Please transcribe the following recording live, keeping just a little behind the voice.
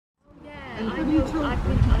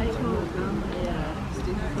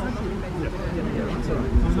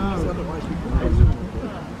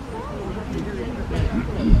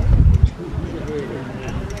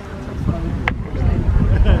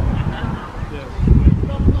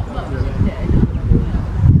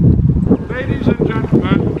Ladies and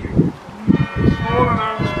gentlemen, a small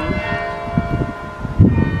announcement.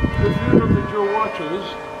 If you look at your watches,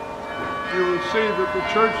 you will see that the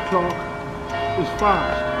church clock is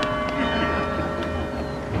fast.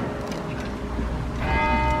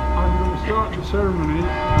 I'm going to start the ceremony and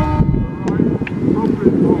arrive at the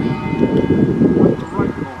appropriate moment at the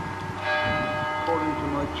right moment, according to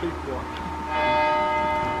my cheap watch.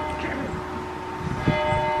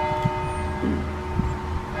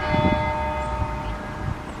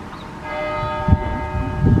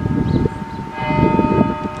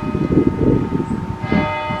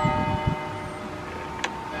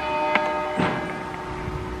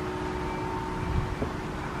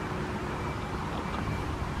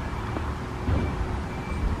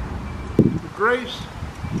 The grace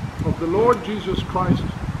of the Lord Jesus Christ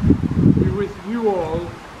be with you all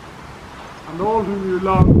and all whom you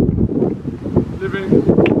love, living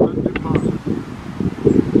and departed.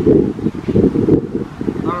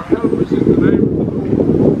 Our help is in the name of the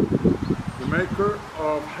Lord, the maker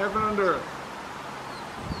of heaven and earth.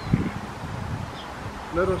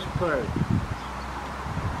 Let us pray.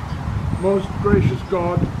 Most gracious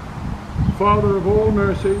God, Father of all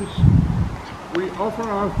mercies, we offer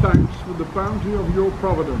our thanks for the bounty of your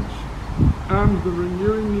providence and the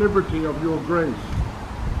renewing liberty of your grace.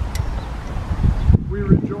 We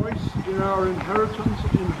rejoice in our inheritance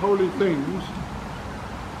in holy things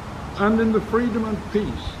and in the freedom and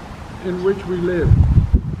peace in which we live.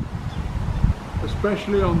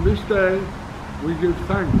 Especially on this day, we give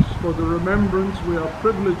thanks for the remembrance we are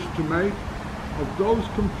privileged to make of those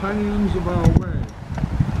companions of our way,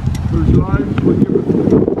 whose lives were given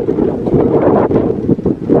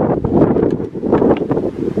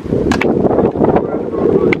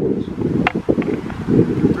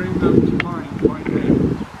to bring them to mind by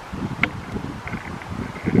name.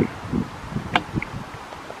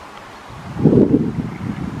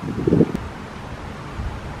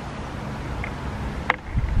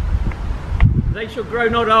 They shall grow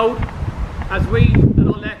not old, as we that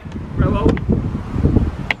are left grow old.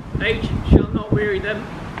 Age shall not weary them,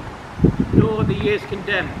 nor the years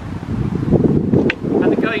condemn. At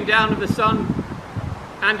the going down of the sun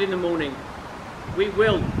and in the morning, we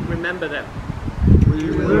will remember them. We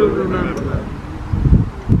will remember them.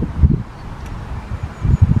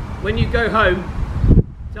 When you go home,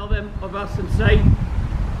 tell them of us and say,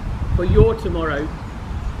 for your tomorrow,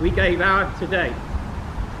 we gave our today.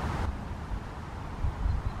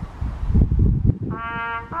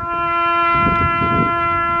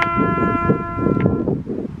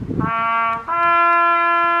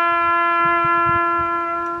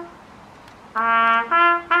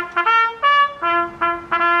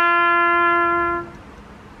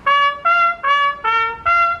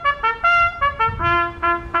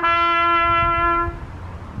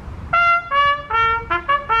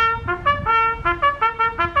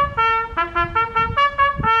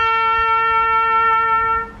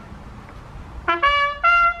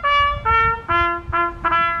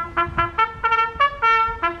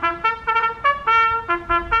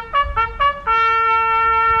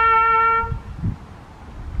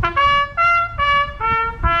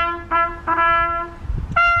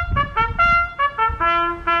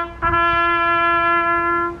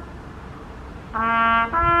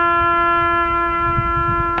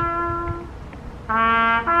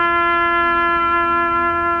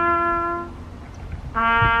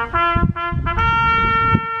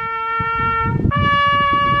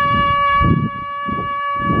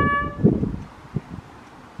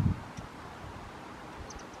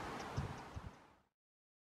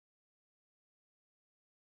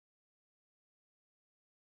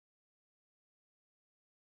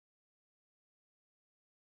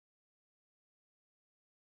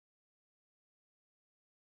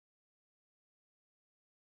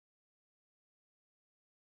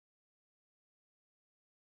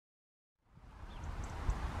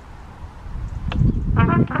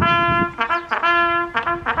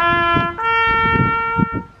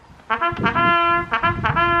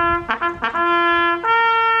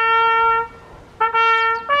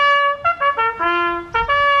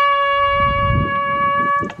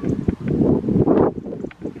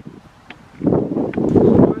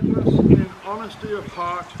 Honesty of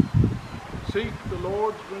heart, seek the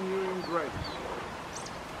Lord's renewing grace,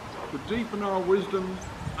 to deepen our wisdom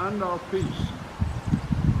and our peace,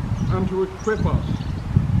 and to equip us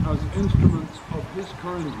as instruments of his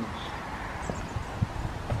kindness.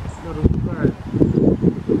 Let us pray.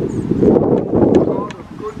 God of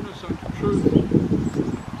goodness and truth,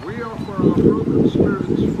 we offer our broken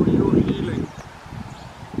spirits for your healing,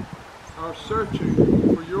 our searching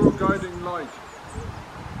for your guiding light,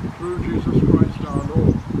 through Jesus Christ our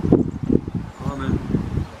Lord. Amen.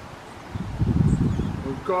 O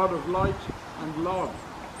God of light and love,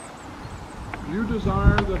 you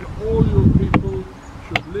desire that all your people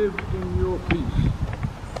should live in your peace.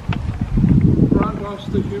 Grant us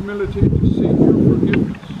the humility to seek your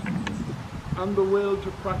forgiveness and the will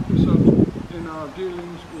to practice it in our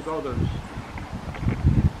dealings with others.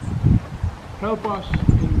 Help us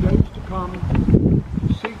in days to come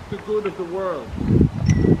to seek the good of the world,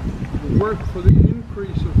 to work for the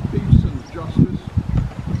increase of peace and justice,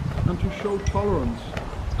 and to show tolerance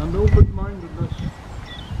and open-mindedness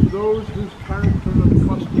to those whose character and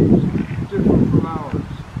customs differ from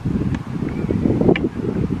ours.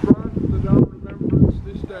 Grant that our remembrance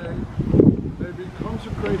this day may be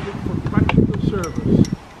consecrated for practical service,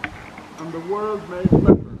 and the world made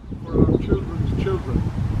better for our children's children.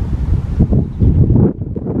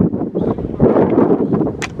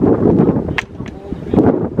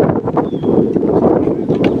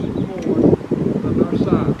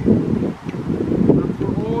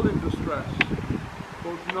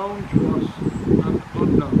 Known to us and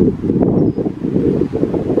unknown.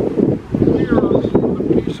 Hear us for the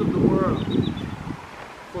peace of the world,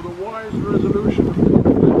 for the wise resolution of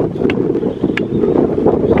conflict, for the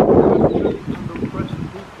and oppressed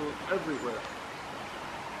people everywhere.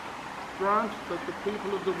 Grant that the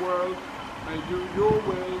people of the world may do your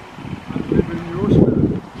will and live in your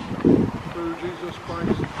spirit, through Jesus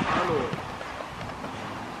Christ our Lord.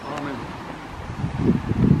 Amen.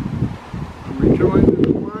 And we join in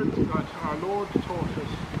the words that our Lord taught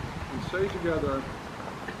us and say together,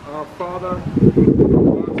 Our Father,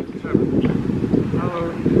 who art in heaven,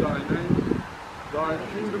 hallowed be thy name, thy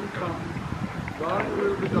kingdom come, thy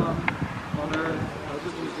will be done on earth as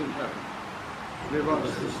it is in heaven. Give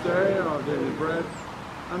us this day our daily bread,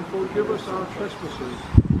 and forgive us our trespasses,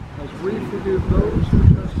 as we forgive those who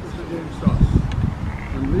trespass against us.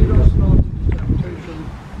 And lead us not into temptation,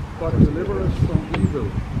 but deliver us from evil.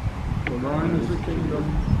 For thine is the kingdom,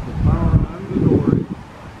 the power, and the glory,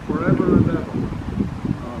 forever and ever.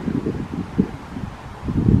 Amen.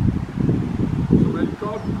 So may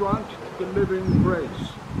God grant the living grace,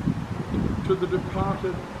 to the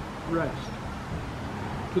departed rest,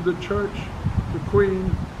 to the Church, the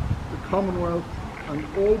Queen, the Commonwealth, and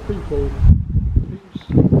all people, peace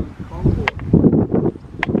and concord,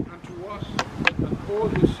 and to us and all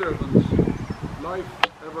his servants, life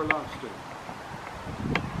everlasting.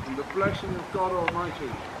 And the blessing of God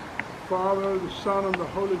Almighty, Father, the Son, and the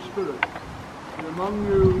Holy Spirit, be among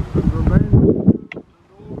you and remain with you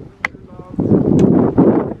and all whom you love,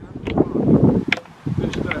 and to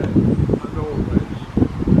this day and always.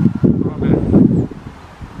 Amen.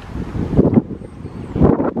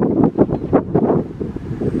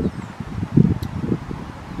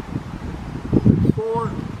 Before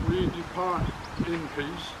we depart in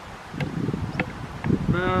peace,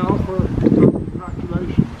 may I offer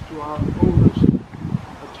congratulations to our oldest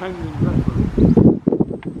attending veteran.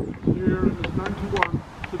 Here is 91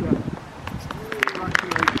 today.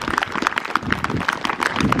 Congratulations.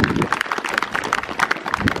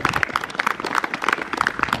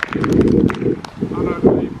 And I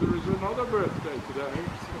believe there is another birthday today,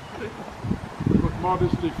 but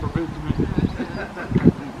modesty forbids me.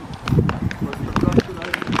 But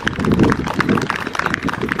congratulations.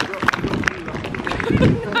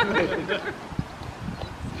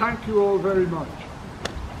 Thank you all very much.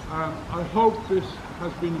 I hope this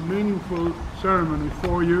has been a meaningful ceremony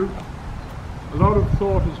for you. A lot of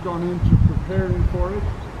thought has gone into preparing for it.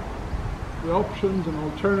 The options and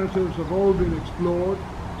alternatives have all been explored.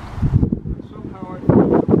 And somehow I feel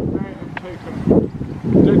that we may have taken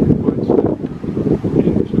a dignified step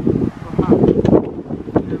into perhaps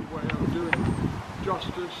a new way of doing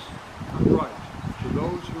justice and right to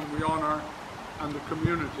those whom we honour and the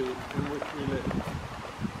community in which we live.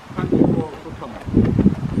 Thank you all for coming.